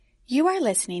You are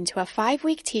listening to a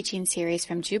 5-week teaching series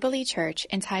from Jubilee Church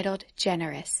entitled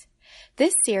Generous.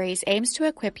 This series aims to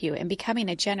equip you in becoming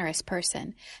a generous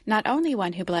person, not only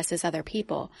one who blesses other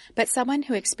people, but someone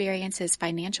who experiences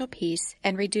financial peace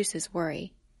and reduces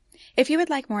worry. If you would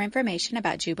like more information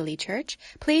about Jubilee Church,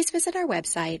 please visit our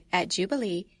website at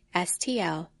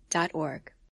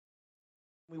jubileestl.org.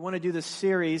 We want to do this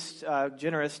series,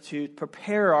 Generous, to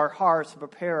prepare our hearts,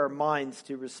 prepare our minds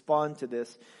to respond to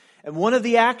this. And one of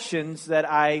the actions that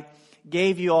I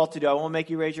gave you all to do, I won't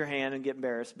make you raise your hand and get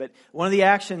embarrassed, but one of the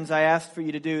actions I asked for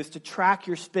you to do is to track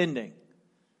your spending.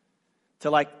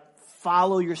 To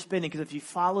follow your spending. Because if you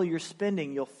follow your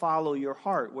spending, you'll follow your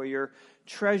heart. Where your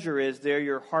treasure is, there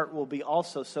your heart will be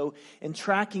also. So in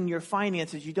tracking your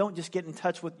finances, you don't just get in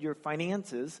touch with your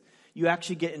finances. You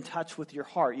actually get in touch with your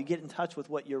heart. You get in touch with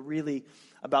what you're really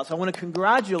about. So I want to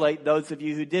congratulate those of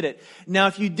you who did it. Now,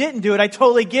 if you didn't do it, I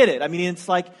totally get it. I mean, it's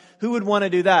like, who would want to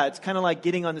do that? It's kind of like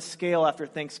getting on the scale after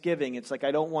Thanksgiving. It's like,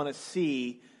 I don't want to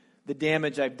see the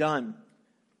damage I've done.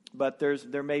 But there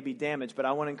may be damage. But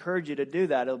I want to encourage you to do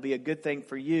that. It'll be a good thing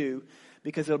for you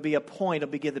because it'll be a point.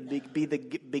 It'll be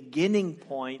the beginning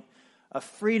point of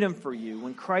freedom for you.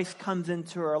 When Christ comes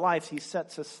into our lives, He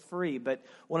sets us free. But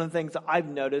one of the things that I've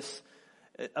noticed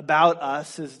about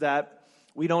us is that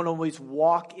we don't always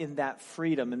walk in that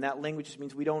freedom. And that language just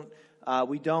means we don't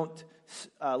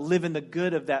live in the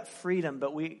good of that freedom,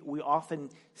 but we often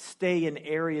stay in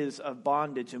areas of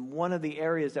bondage. And one of the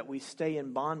areas that we stay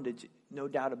in bondage, no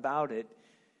doubt about it,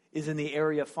 is in the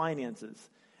area of finances.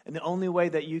 And the only way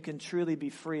that you can truly be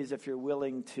free is if you're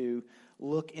willing to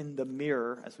look in the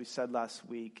mirror, as we said last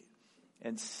week,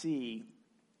 and see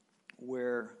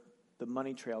where the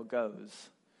money trail goes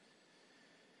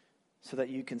so that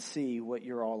you can see what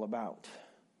you're all about.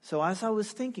 So as I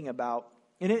was thinking about,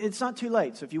 and it's not too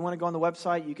late. So if you want to go on the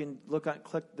website, you can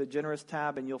click the Generous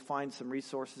tab, and you'll find some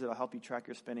resources that will help you track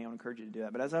your spending. I would encourage you to do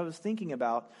that. But as I was thinking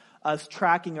about us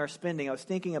tracking our spending, I was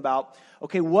thinking about,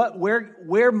 okay,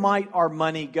 where might our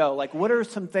money go? Like, what are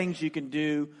some things you can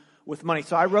do with money?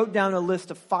 So I wrote down a list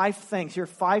of 5 things. Here are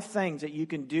 5 things that you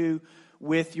can do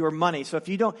with your money. So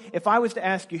if I was to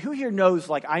ask you, who here knows,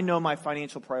 I know my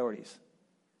financial priorities?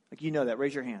 You know that.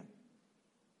 Raise your hand.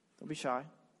 Don't be shy.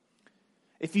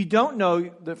 If you don't know,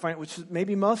 which is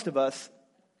maybe most of us,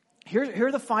 here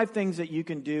are the 5 things that you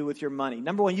can do with your money.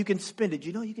 Number 1, you can spend it. Do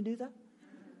you know you can do that?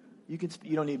 You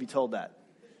don't need to be told that.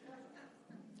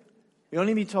 You don't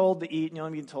need to be told to eat, and you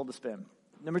don't need to be told to spend.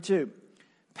 Number 2,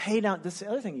 pay down. This is the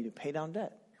other thing you do, pay down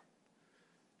debt.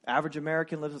 Average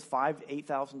American lives with $5,000 to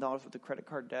 $8,000 worth of credit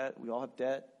card debt. We all have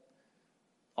debt.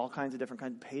 All kinds of different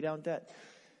kinds. Pay down debt.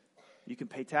 You can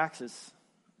pay taxes.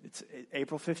 It's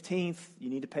April 15th. You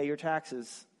need to pay your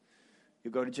taxes.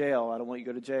 You'll go to jail. I don't want you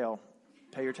to go to jail.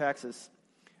 Pay your taxes.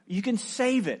 You can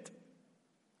save it.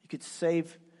 You could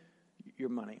save your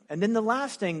money. And then the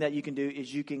last thing that you can do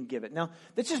is you can give it. Now,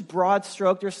 that's just broad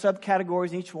stroke. There's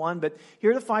subcategories in each one, but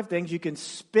here are the 5 things. You can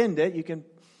spend it. You can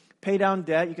pay down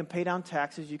debt. You can pay down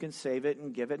taxes. You can save it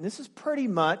and give it. And this is pretty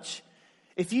much,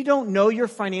 if you don't know your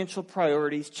financial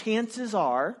priorities, chances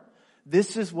are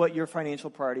this is what your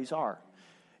financial priorities are.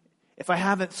 If I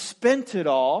haven't spent it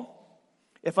all,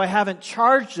 if I haven't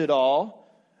charged it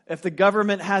all, if the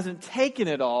government hasn't taken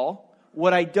it all,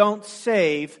 what I don't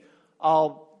save,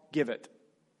 I'll give it.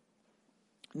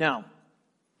 Now,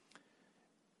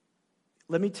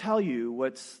 let me tell you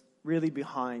what's really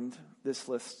behind this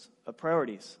list of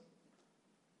priorities.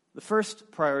 The first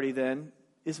priority, then,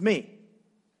 is me.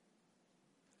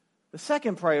 The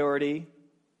second priority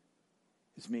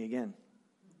is me again.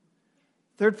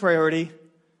 Third priority,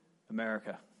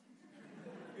 America.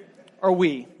 Or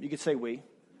we. You could say we.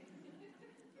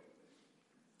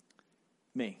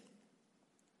 Me.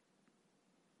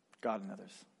 God and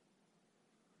others.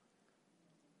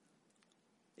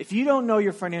 If you don't know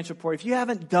your financial priorities, if you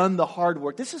haven't done the hard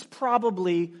work, this is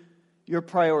probably your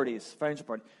priorities, financial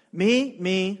priorities.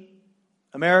 Me,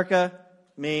 America,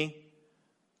 me,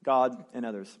 God, and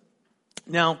others.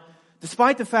 Now,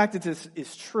 despite the fact that this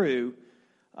is true,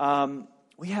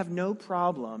 we have no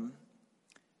problem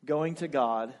going to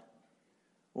God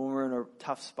when we're in a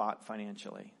tough spot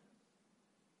financially.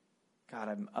 God,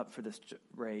 I'm up for this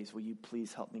raise. Will you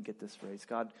please help me get this raise?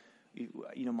 God,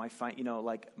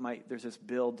 there's this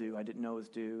bill due I didn't know was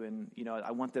due, and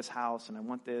I want this house, and I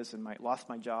want this, and I lost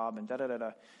my job, and da da da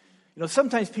da.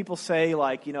 Sometimes people say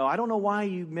I don't know why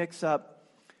you mix up,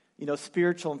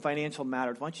 spiritual and financial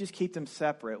matters. Why don't you just keep them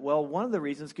separate? Well, one of the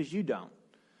reasons is because you don't.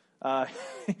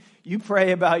 You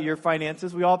pray about your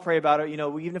finances. We all pray about it.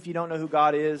 Even if you don't know who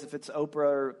God is, if it's Oprah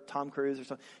or Tom Cruise or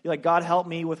something, you're like, God, help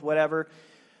me with whatever.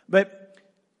 But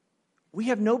we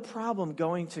have no problem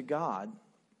going to God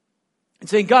and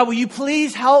saying, God, will you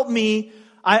please help me?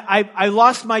 I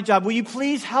lost my job. Will you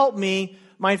please help me?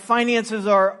 My finances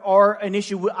are an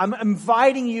issue. I'm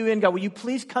inviting you in, God. Will you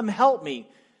please come help me?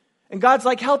 And God's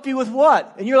like, help you with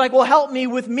what? And you're like, well, help me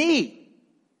with me.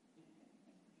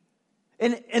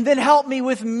 And then help me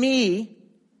with me.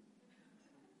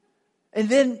 And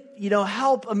then,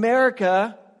 help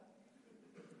America.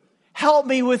 Help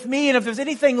me with me. And if there's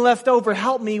anything left over,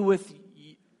 help me with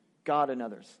God and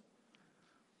others.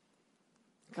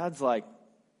 God's like,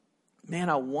 man,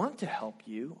 I want to help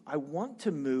you. I want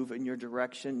to move in your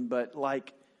direction, but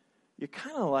you're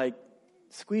kind of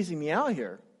squeezing me out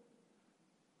here.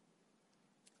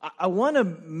 I want to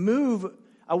move.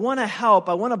 I want to help.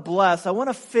 I want to bless. I want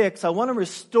to fix. I want to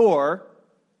restore.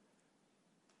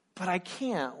 But I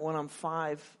can't when I'm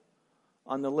 5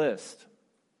 on the list.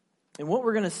 And what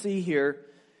we're going to see here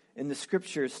in the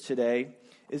scriptures today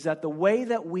is that the way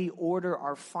that we order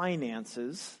our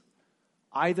finances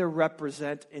either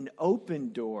represent an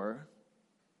open door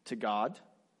to God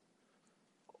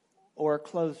or a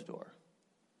closed door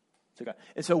to God.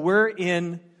 And so we're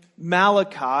in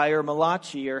Malachi or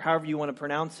Malachi or however you want to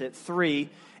pronounce it, 3.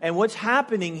 And what's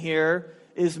happening here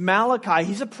is Malachi,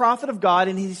 he's a prophet of God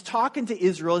and he's talking to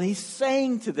Israel and he's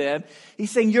saying to them, he's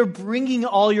saying, you're bringing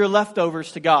all your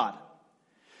leftovers to God.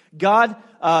 God,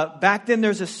 back then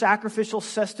there's a sacrificial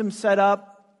system set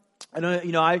up. I don't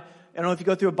know if you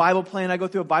go through a Bible plan. I go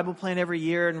through a Bible plan every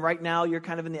year, and right now you're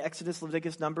kind of in the Exodus,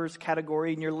 Leviticus, Numbers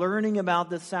category, and you're learning about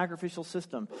this sacrificial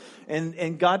system.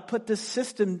 And God put this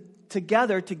system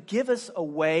together to give us a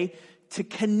way to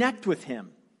connect with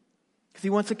Him. Because He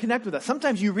wants to connect with us.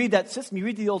 Sometimes you read that system, you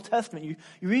read the Old Testament, you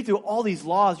read through all these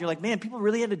laws, you're like, man, people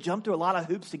really had to jump through a lot of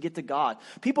hoops to get to God.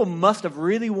 People must have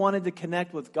really wanted to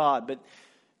connect with God, but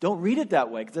don't read it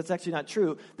that way, because that's actually not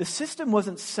true. The system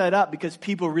wasn't set up because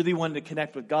people really wanted to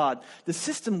connect with God. The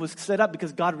system was set up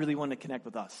because God really wanted to connect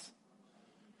with us.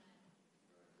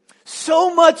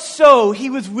 So much so, He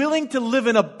was willing to live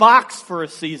in a box for a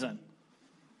season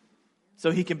so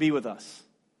He can be with us.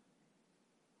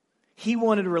 He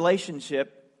wanted a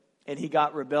relationship, and He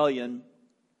got rebellion.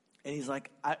 And He's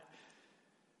like,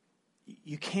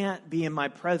 you can't be in my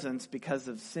presence because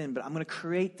of sin, but I'm going to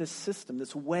create this system,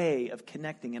 this way of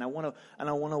connecting, and I want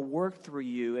to work through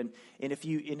you. And if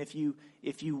you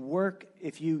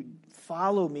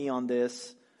follow me on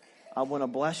this, I want to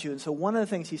bless you. And so one of the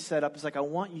things He set up is I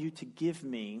want you to give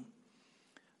me,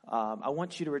 I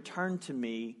want you to return to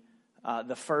me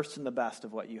the first and the best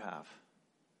of what you have.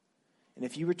 And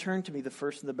if you return to me the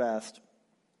first and the best,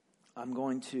 I'm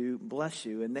going to bless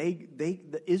you. And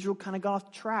Israel kind of got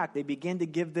off track. They began to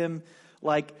give them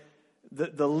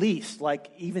the least, one of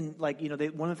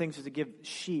the things was to give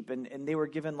sheep, and they were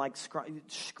given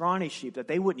scrawny sheep that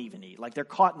they wouldn't even eat. They're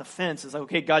caught in the fence. It's like,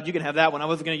 okay, God, you can have that one. I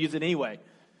wasn't going to use it anyway.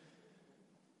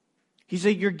 He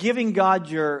said, you're giving God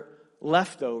your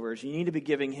leftovers. You need to be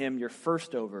giving Him your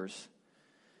firstovers.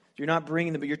 You're not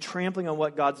bringing them, but you're trampling on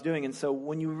what God's doing. And so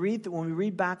when we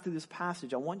read back through this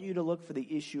passage, I want you to look for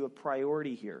the issue of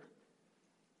priority here.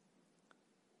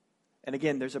 And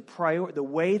again, there's a priority. The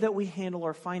way that we handle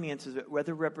our finances,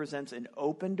 whether it represents an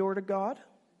open door to God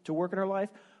to work in our life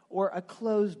or a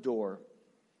closed door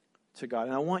to God.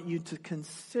 And I want you to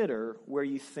consider where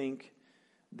you think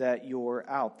that you're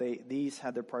out. These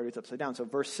had their priorities upside down. So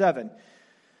verse 7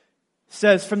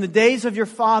 says, from the days of your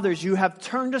fathers you have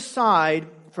turned aside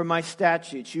from my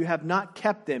statutes. You have not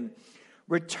kept them.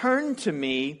 Return to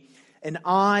me, and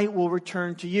I will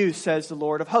return to you, says the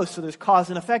Lord of hosts. So there's cause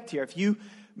and effect here. If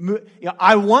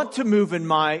I want to move in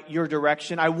your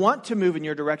direction. I want to move in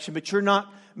your direction, but you're not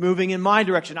moving in my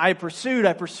direction. I pursued,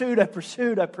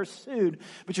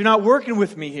 but you're not working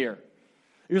with me here.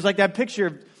 It was like that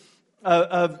picture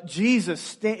of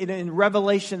Jesus in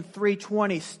Revelation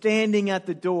 3:20, standing at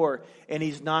the door, and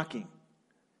He's knocking.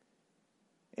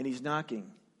 And He's knocking.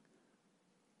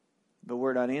 But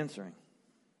we're not answering.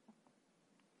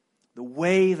 The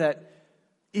way that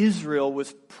Israel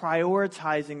was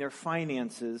prioritizing their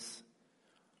finances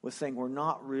was saying, we're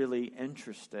not really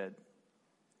interested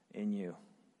in you.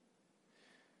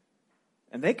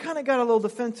 And they kind of got a little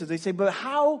defensive. They say, but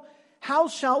how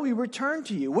shall we return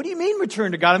to you? What do you mean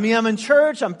return to God? I mean, I'm in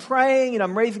church, I'm praying, and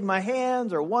I'm raising my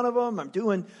hands, or one of them, I'm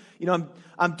doing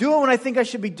what I think I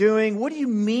should be doing. What do you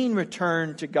mean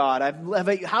return to God?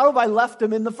 How have I left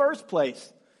Him in the first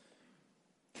place?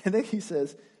 And then He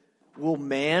says, will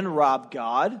man rob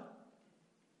God?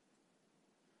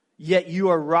 Yet you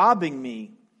are robbing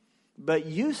me. But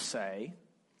you say,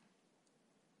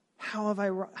 how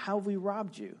have we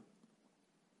robbed you?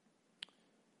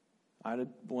 I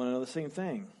want to know the same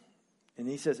thing. And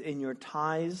he says, in your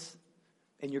tithes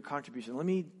and your contribution. Let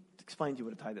me explain to you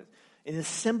what a tithe is. In the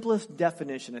simplest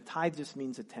definition, a tithe just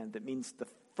means a tenth. It means the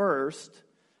first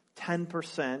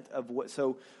 10% of what.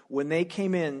 So when they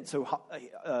came in,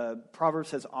 Proverbs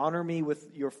says, honor me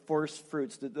with your first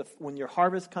fruits. When your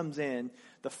harvest comes in,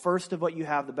 the first of what you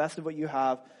have, the best of what you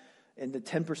have, and the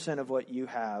 10% of what you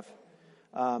have,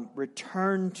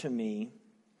 return to me.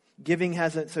 Giving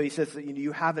hasn't, so he says,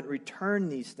 you haven't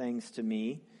returned these things to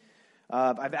me.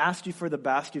 I've asked you for the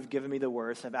best, you've given me the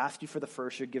worst. I've asked you for the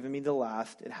first, you've given me the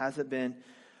last. It hasn't been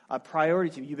a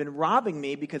priority to you. You've been robbing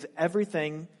me because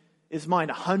everything is mine.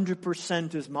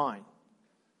 100% is mine.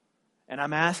 And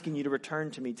I'm asking you to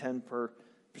return to me 10%.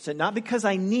 Not because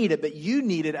I need it, but you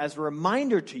need it as a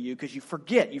reminder to you because you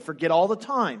forget. You forget all the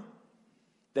time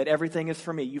that everything is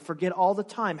for me. You forget all the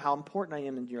time how important I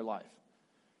am in your life.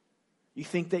 You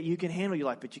think that you can handle your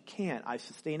life, but you can't. I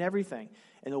sustain everything.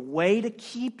 And the way to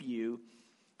keep you,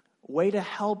 way to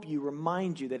help you,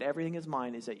 remind you that everything is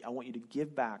mine is that I want you to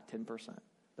give back 10%.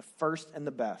 The first and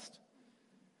the best.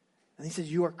 And he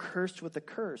says, you are cursed with a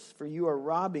curse, for you are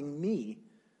robbing me,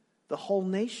 the whole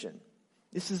nation.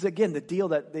 This is, again, the deal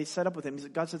that they set up with him.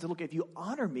 God says, look, if you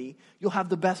honor me, you'll have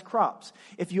the best crops.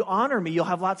 If you honor me, you'll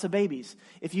have lots of babies.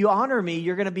 If you honor me,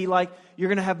 you're going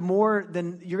to have more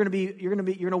than, you're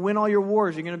going to win all your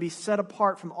wars. You're going to be set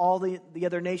apart from all the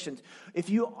other nations. If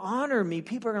you honor me,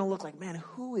 people are going to look like, man,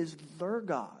 who is their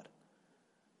God?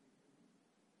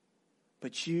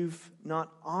 But you've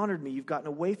not honored me. You've gotten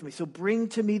away from me. So bring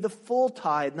to me the full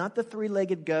tithe, not the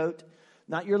three-legged goat,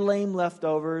 not your lame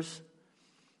leftovers.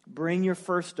 Bring your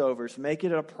first-overs. Make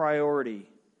it a priority.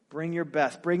 Bring your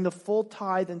best. Bring the full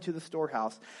tithe into the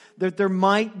storehouse. That there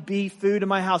might be food in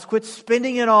my house. Quit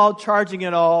spending it all, charging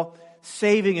it all,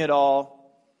 saving it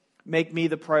all. Make me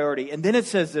the priority. And then it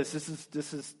says this.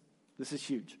 This is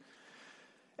huge.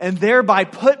 And thereby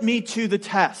put me to the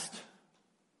test.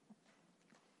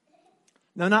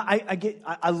 Now,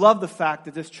 I love the fact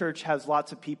that this church has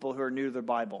lots of people who are new to their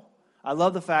Bible. I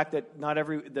love the fact that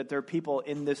that there are people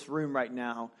in this room right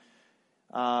now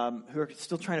who are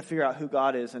still trying to figure out who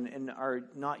God is and are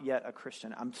not yet a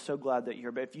Christian. I'm so glad that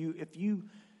you're here. But if you,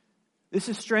 this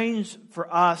is strange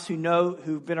for us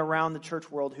who've been around the church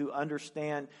world, who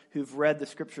understand, who've read the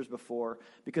scriptures before,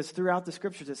 because throughout the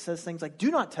scriptures it says things like,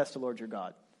 "Do not test the Lord your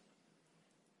God.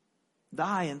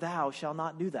 Thy and thou shall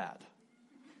not do that.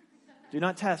 Do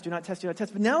not test, do not test, do not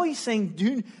test." But now he's saying,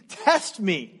 "Do test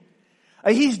me."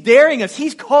 He's daring us.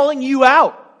 He's calling you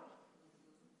out.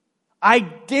 I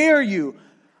dare you.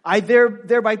 I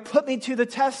thereby put me to the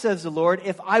test, says the Lord,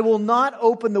 if I will not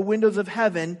open the windows of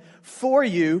heaven for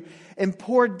you and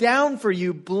pour down for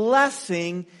you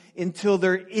blessing until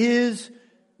there is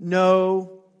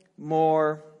no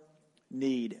more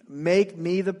need. Make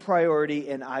me the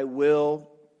priority and I will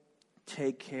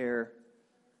take care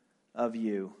of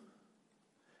you.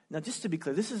 Now, just to be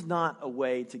clear, this is not a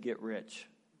way to get rich.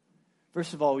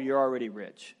 First of all, you're already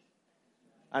rich.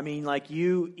 I mean, like,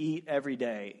 you eat every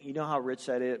day. You know how rich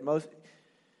that is.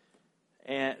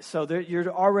 And so you're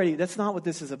already, that's not what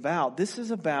this is about. This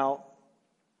is about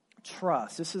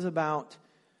trust. This is about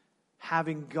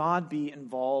having God be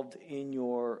involved in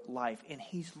your life. And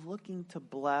he's looking to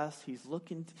bless. He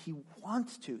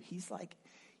wants to.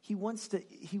 He wants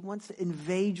to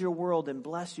invade your world and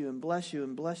bless you and bless you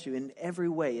and bless you in every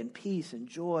way, in peace and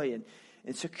joy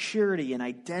and security and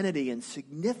identity and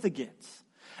significance.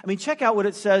 I mean, check out what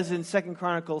it says in 2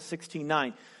 Chronicles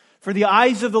 16:9. For the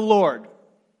eyes of the Lord,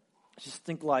 just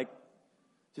think like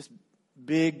just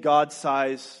big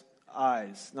God-sized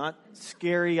eyes, not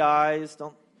scary eyes,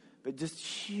 but just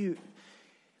huge.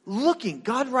 Looking,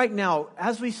 God right now,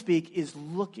 as we speak, is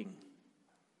looking.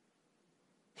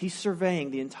 He's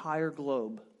surveying the entire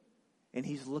globe, and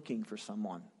he's looking for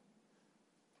someone.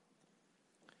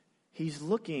 He's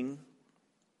looking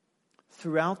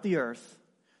throughout the earth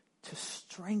to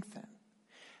strengthen.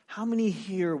 How many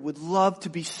here would love to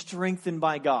be strengthened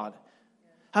by God?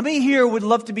 How many here would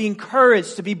love to be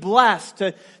encouraged, to be blessed,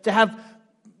 to have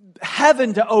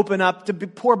heaven to open up, to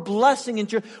pour blessing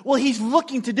into your... Well, he's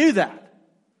looking to do that.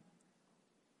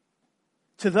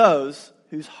 To those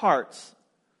whose hearts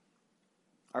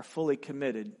are fully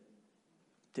committed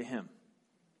to him.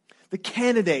 The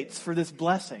candidates for this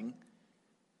blessing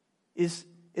is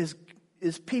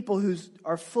people who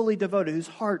are fully devoted, whose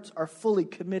hearts are fully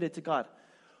committed to God.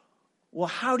 Well,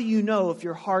 how do you know if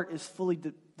your heart is fully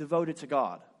devoted to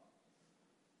God?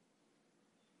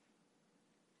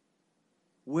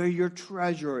 Where your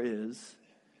treasure is,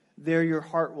 there your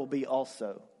heart will be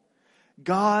also.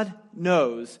 God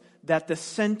knows that the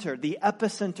center, the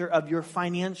epicenter of your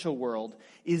financial world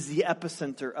is the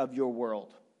epicenter of your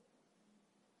world.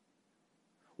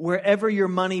 Wherever your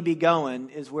money be going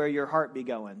is where your heart be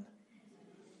going.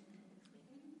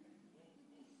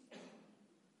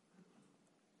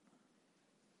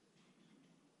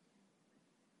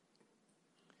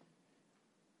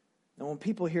 And when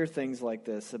people hear things like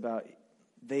this about,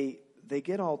 they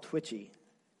get all twitchy.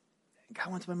 God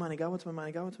wants my money, God wants my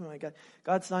money, God wants my money.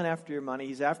 God's not after your money,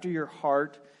 He's after your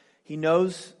heart. He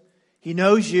knows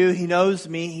you, He knows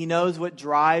me, He knows what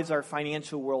drives our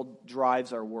financial world,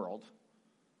 drives our world.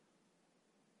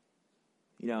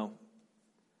 You know,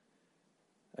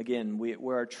 again,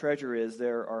 where our treasure is,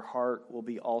 there our heart will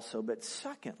be also. But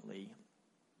secondly,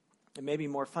 and maybe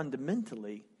more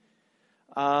fundamentally,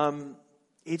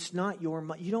 it's not your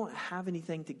money. You don't have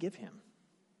anything to give Him.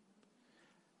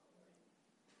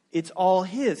 It's all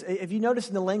His. If you notice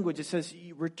in the language, it says,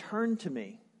 return to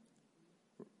me.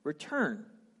 Return.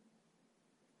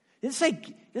 It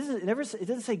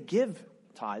doesn't say give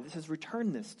tithe. It says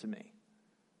return this to me.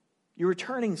 You're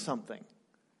returning something.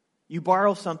 You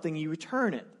borrow something, you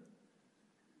return it.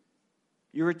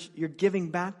 You're giving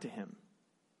back to Him.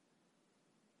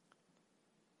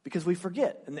 Because we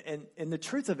forget. And the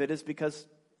truth of it is because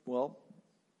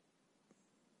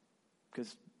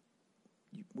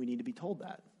we need to be told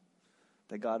that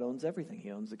God owns everything. He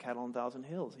owns the cattle on 1,000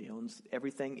 hills. He owns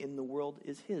everything in the world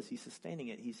is His. He's sustaining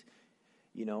it. He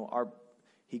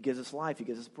gives us life. He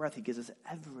gives us breath. He gives us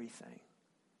everything.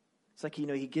 It's like,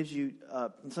 He gives you a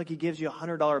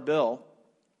 $100 bill.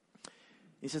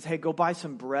 He says, hey, go buy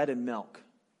some bread and milk.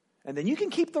 And then you can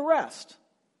keep the rest.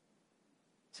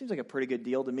 Seems like a pretty good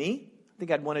deal to me. I think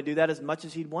I'd want to do that as much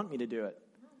as He'd want me to do it.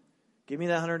 Give me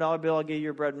that $100 bill, I'll give you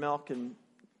your bread and milk. And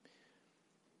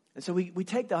so we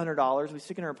take the $100, we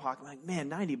stick it in our pocket. We're like, man,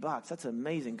 $90, that's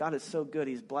amazing. God is so good.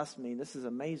 He's blessed me. This is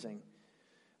amazing.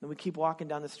 Then we keep walking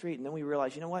down the street, and then we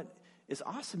realize, you know what? As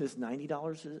awesome as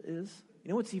 $90 is, you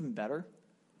know what's even better?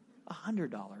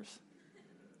 $100.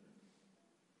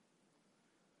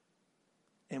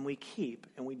 And we keep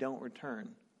and we don't return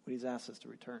what He's asked us to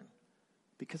return.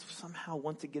 Because somehow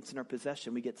once it gets in our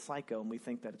possession, we get psycho and we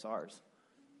think that it's ours.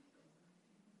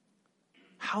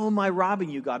 How am I robbing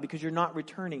you, God? Because you're not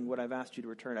returning what I've asked you to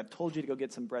return. I've told you to go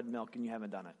get some bread and milk and you haven't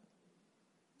done it.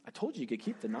 I told you could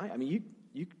keep the night. I mean,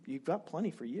 you've got plenty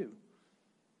for you.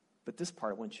 But this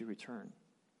part, once you return.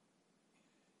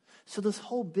 So this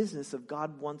whole business of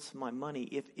God wants my money,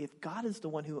 if God is the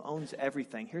one who owns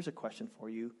everything, here's a question for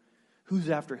you.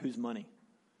 Who's after whose money?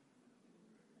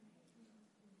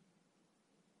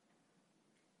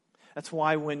 That's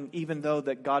why even though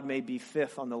that God may be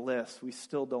fifth on the list, we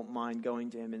still don't mind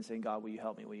going to Him and saying, God, will you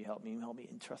help me? Will you help me? Will you help me?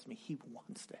 And trust me, He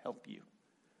wants to help you.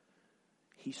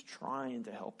 He's trying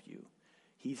to help you.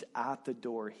 He's at the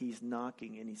door. He's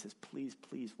knocking, and He says, please,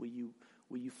 please, will you,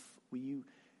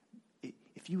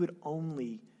 if you would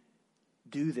only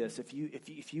do this, if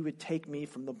you would take me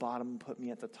from the bottom and put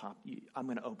me at the top, I'm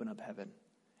going to open up heaven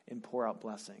and pour out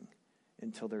blessing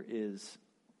until there is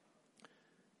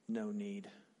no need.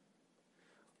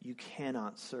 You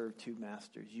cannot serve two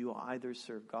masters. You'll either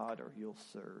serve God or you'll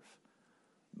serve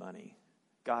money.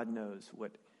 God knows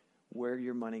where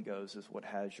your money goes is what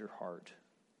has your heart.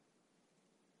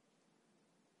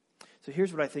 So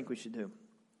here's what I think we should do.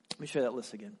 Let me show that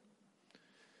list again.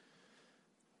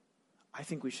 I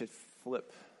think we should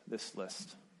flip this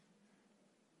list.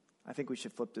 I think we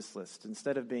should flip this list.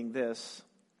 Instead of being this,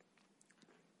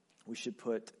 we should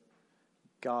put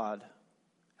God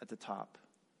at the top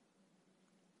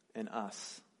and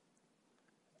us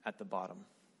at the bottom.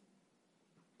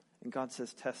 And God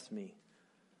says, test me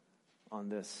on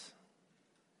this.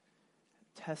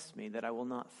 Test me that I will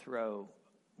not throw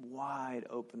wide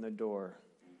open the door.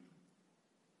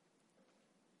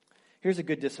 Here's a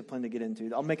good discipline to get into.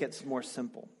 I'll make it more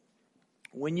simple.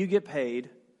 When you get paid,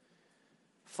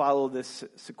 follow this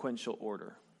sequential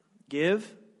order. Give,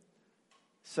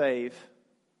 save,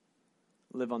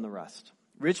 live on the rest.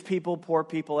 Rich people, poor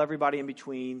people, everybody in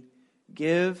between.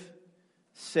 Give,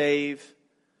 save,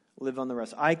 live on the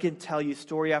rest. I can tell you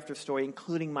story after story,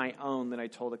 including my own that I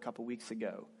told a couple weeks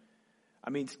ago. I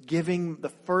mean, giving, the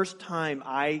first time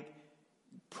I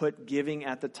put giving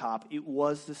at the top, it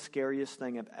was the scariest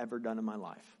thing I've ever done in my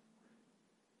life.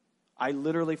 I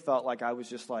literally felt like I was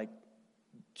just like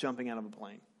jumping out of a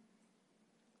plane.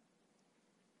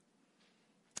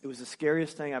 It was the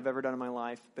scariest thing I've ever done in my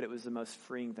life, but it was the most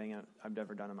freeing thing I've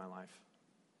ever done in my life.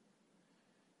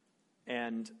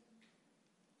 And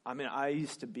I mean, I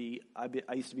used to be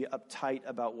uptight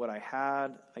about what I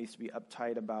had. I used to be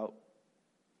uptight about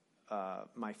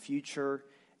my future.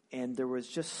 And there was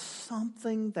just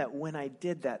something that when I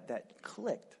did that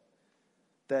clicked,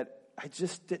 that I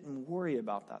just didn't worry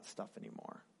about that stuff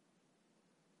anymore.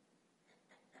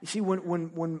 You see,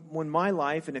 when my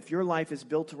life, and if your life is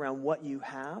built around what you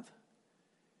have,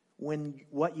 when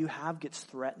what you have gets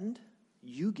threatened,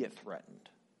 you get threatened.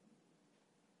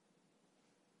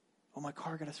 Oh, my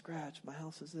car got a scratch. My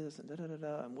house is this, and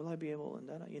da-da-da-da, and will I be able, and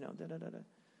da-da-da-da.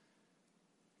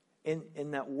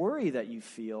 And that worry that you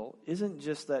feel isn't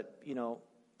just that,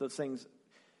 those things.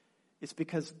 It's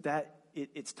because that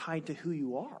it's tied to who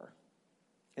you are.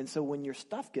 And so when your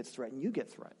stuff gets threatened, you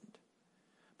get threatened.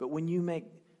 But when you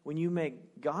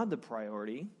make God the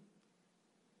priority,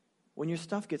 when your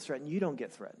stuff gets threatened, you don't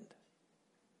get threatened.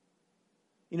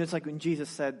 It's like when Jesus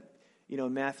said,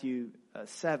 in Matthew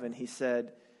 7, he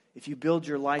said, if you build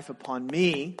your life upon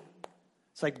me,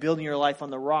 it's like building your life on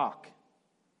the rock.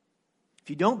 If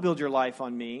you don't build your life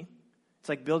on me, it's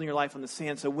like building your life on the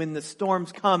sand. So when the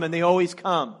storms come, and they always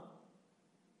come,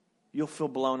 you'll feel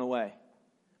blown away.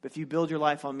 But if you build your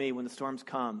life on me, when the storms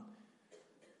come,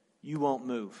 you won't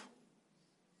move.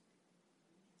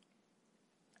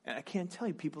 And I can't tell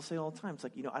you, people say all the time, it's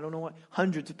like, I don't know what,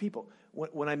 hundreds of people.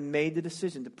 When I made the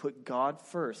decision to put God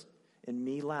first and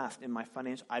me last in my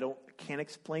financial, can't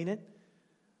explain it,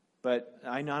 but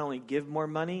I not only give more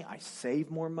money, I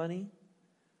save more money.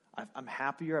 I'm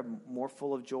happier, I'm more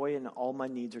full of joy, and all my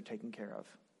needs are taken care of.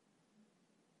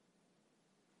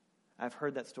 I've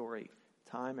heard that story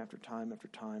time after time after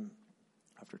time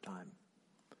after time.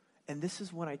 And this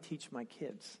is what I teach my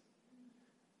kids.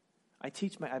 I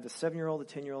have a 7-year-old, a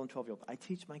 10-year-old, and a 12-year-old. I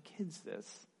teach my kids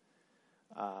this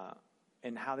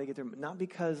and how they get there. Not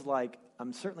because,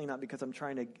 I'm certainly not because I'm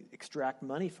trying to extract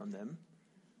money from them.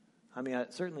 I mean,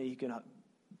 certainly you can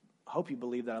hope you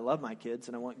believe that I love my kids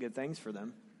and I want good things for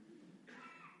them.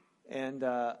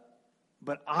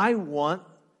 But I want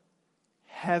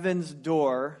heaven's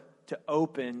door to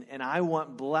open, and I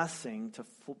want blessing to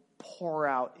pour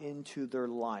out into their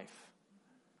life.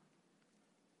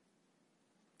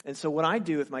 And so what I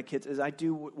do with my kids is I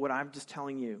do what I'm just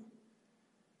telling you.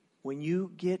 When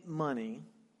you get money,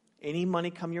 any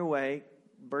money come your way,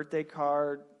 birthday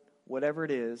card, whatever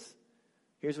it is,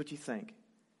 here's what you think.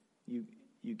 You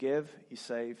give, you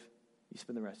save, you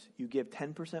spend the rest. You give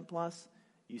 10% plus,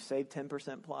 you save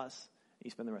 10% plus,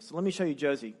 you spend the rest. So let me show you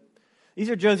Josie. These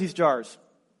are Josie's jars.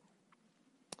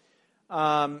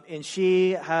 And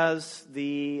she has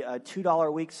the $2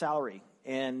 a week salary.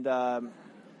 And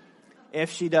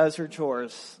if she does her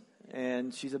chores,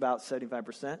 and she's about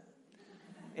 75%.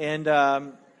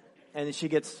 And she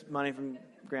gets money from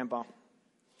Grandpa.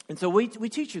 And so we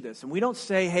teach her this. And we don't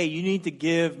say, hey, you need to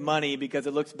give money because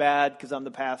it looks bad because I'm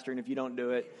the pastor, and if you don't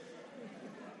do it.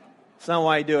 It's not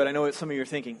why I do it. I know what some of you are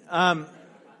thinking.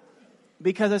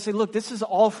 Because I say, look, this is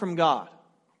all from God.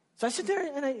 So I sit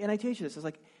there and I teach you this. It's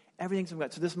like, everything's from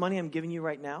God. So this money I'm giving you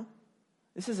right now,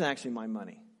 this isn't actually my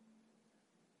money.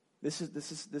 This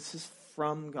is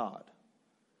from God.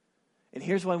 And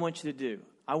here's what I want you to do.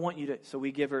 I want you to, so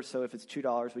we give her, so if it's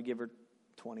 $2, we give her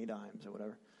 20 dimes or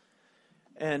whatever.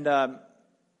 And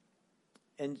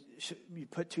you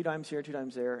put 2 dimes here, 2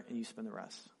 dimes there, and you spend the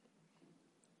rest.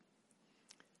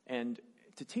 And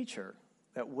to teach her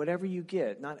that whatever you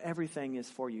get, not everything is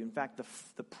for you. In fact,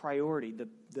 the priority,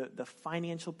 the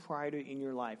financial priority in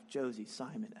your life, Josie,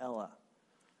 Simon, Ella,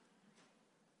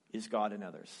 is God and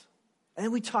others. And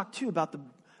then we talk too about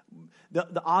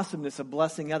the awesomeness of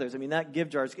blessing others. I mean, that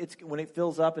gift jar, it's when it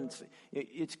fills up and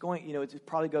it's going, it's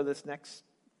probably go to this next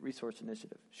resource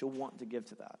initiative. She'll want to give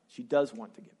to that. She does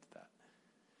want to give to that.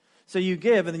 So you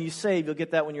give and then you save. You'll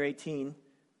get that when you're 18.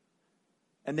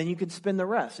 And then you can spend the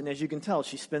rest. And as you can tell,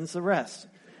 she spends the rest.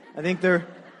 I think there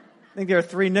are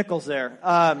 3 nickels there.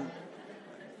 I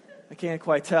can't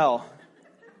quite tell.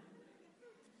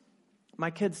 My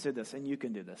kids did this, and you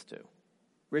can do this too.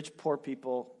 Rich, poor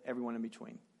people, everyone in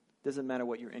between. Doesn't matter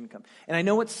what your income. And I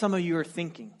know what some of you are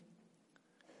thinking.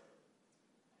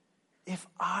 If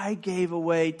I gave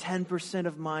away 10%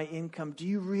 of my income, do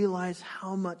you realize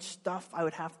how much stuff I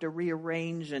would have to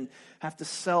rearrange and have to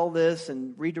sell this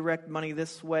and redirect money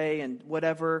this way and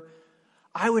whatever?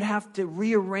 I would have to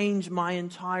rearrange my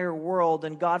entire world,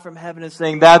 and God from heaven is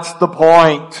saying, that's the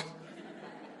point.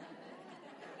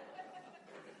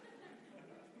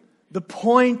 The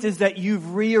point is that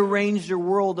you've rearranged your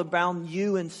world around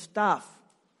you and stuff.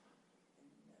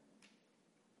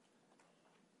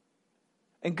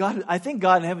 And God, I think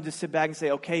God in heaven just sit back and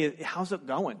say, okay, how's it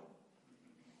going?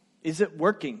 Is it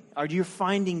working? Are you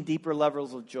finding deeper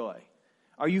levels of joy?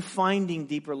 Are you finding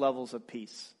deeper levels of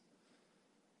peace?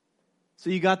 So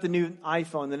you got the new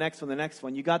iPhone, the next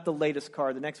one. You got the latest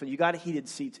car, the next one. You got heated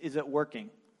seats. Is it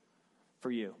working for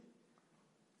you?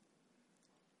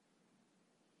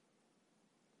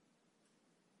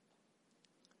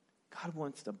 God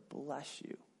wants to bless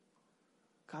you.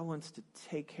 God wants to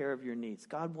take care of your needs.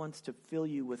 God wants to fill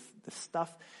you with the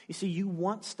stuff. You see, you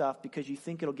want stuff because you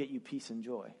think it'll get you peace and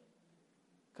joy.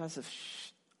 God says,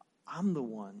 I'm the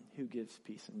one who gives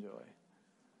peace and joy.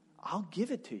 I'll give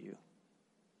it to you.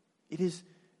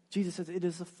 Jesus says, it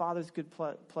is the Father's good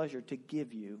pleasure to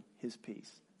give you his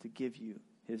peace, to give you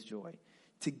his joy,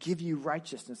 to give you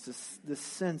righteousness, this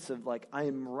sense of like, I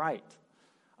am right.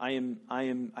 I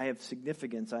have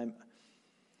significance.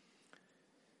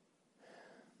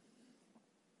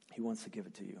 He wants to give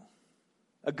it to you.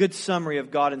 A good summary of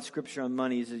God in Scripture on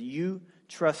money is that you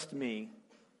trust me,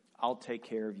 I'll take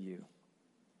care of you.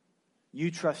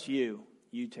 You trust you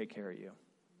take care of you.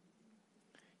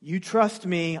 You trust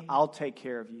me, I'll take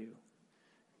care of you.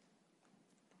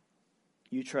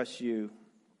 You trust you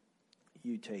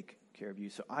take care of you.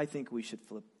 So I think we should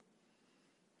flip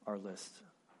our list.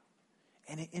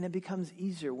 And it becomes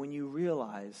easier when you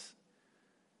realize,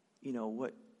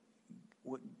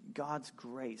 what God's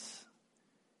grace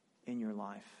in your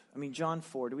life. I mean, John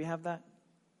 4, do we have that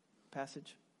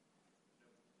passage?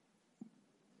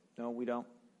 No, we don't.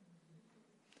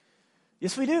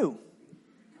 Yes, we do.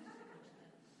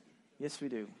 Yes, we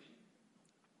do.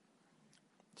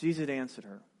 Jesus answered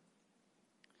her,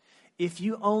 if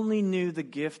you only knew the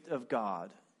gift of God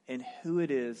and who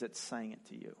it is that's saying it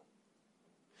to you.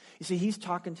 You see, he's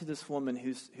talking to this woman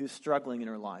who's struggling in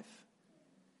her life.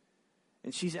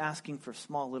 And she's asking for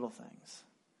small little things.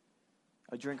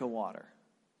 A drink of water.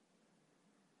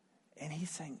 And he's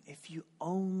saying, if you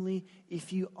only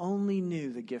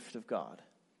knew the gift of God.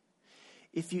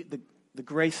 The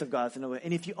grace of God,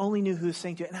 and if you only knew who was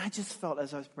saying to you, and I just felt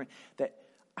as I was praying that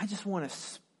I just want to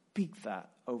speak that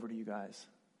over to you guys.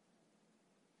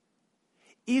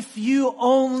 If you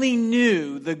only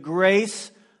knew the grace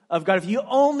of God, if you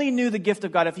only knew the gift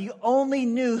of God, if you only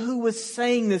knew who was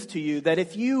saying this to you, that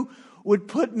if you would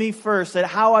put me first, that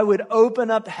how I would open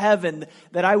up heaven,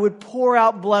 that I would pour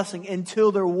out blessing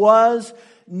until there was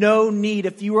no need.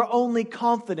 If you were only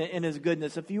confident in his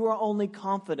goodness, if you were only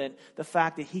confident the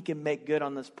fact that he can make good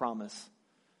on this promise.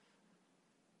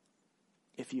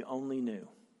 If you only knew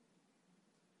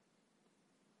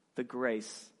the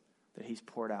grace that he's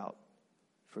poured out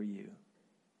for you.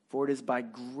 For it is by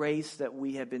grace that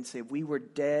we have been saved. We were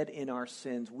dead in our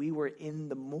sins. We were in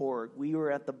the morgue. We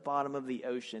were at the bottom of the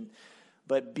ocean.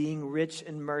 But being rich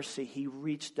in mercy, he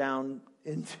reached down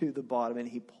into the bottom and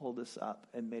he pulled us up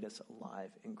and made us alive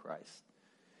in Christ.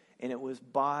 And it was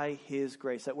by his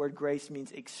grace. That word grace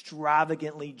means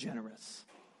extravagantly generous.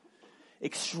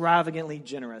 Extravagantly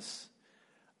generous.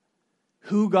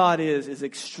 Who God is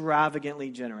extravagantly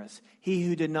generous. He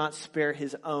who did not spare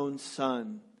his own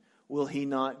son, will he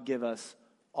not give us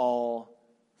all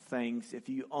things? If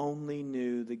you only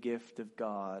knew the gift of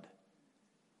God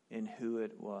and who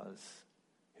it was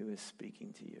who is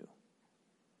speaking to you.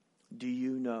 Do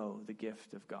you know the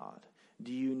gift of God?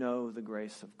 Do you know the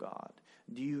grace of God?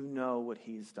 Do you know what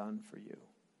he's done for you?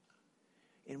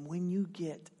 And when you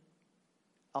get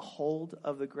a hold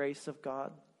of the grace of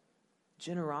God,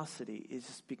 generosity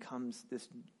becomes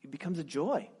a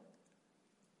joy.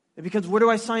 It becomes, where do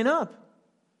I sign up?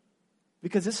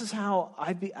 Because this is how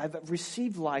I've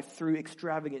received life through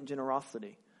extravagant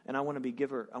generosity. And I want to be a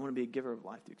giver of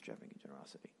life through extravagant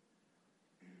generosity.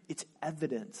 It's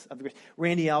evidence of the grace.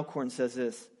 Randy Alcorn says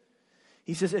this.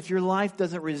 He says, if your life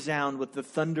doesn't resound with the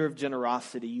thunder of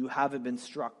generosity, you haven't been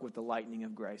struck with the lightning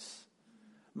of grace.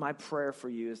 My prayer for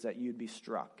you is that you'd be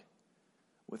struck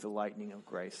with the lightning of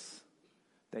grace.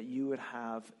 That you would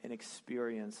have an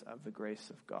experience of the grace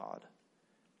of God.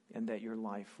 And that your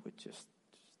life would just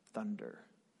thunder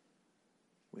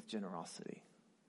with generosity.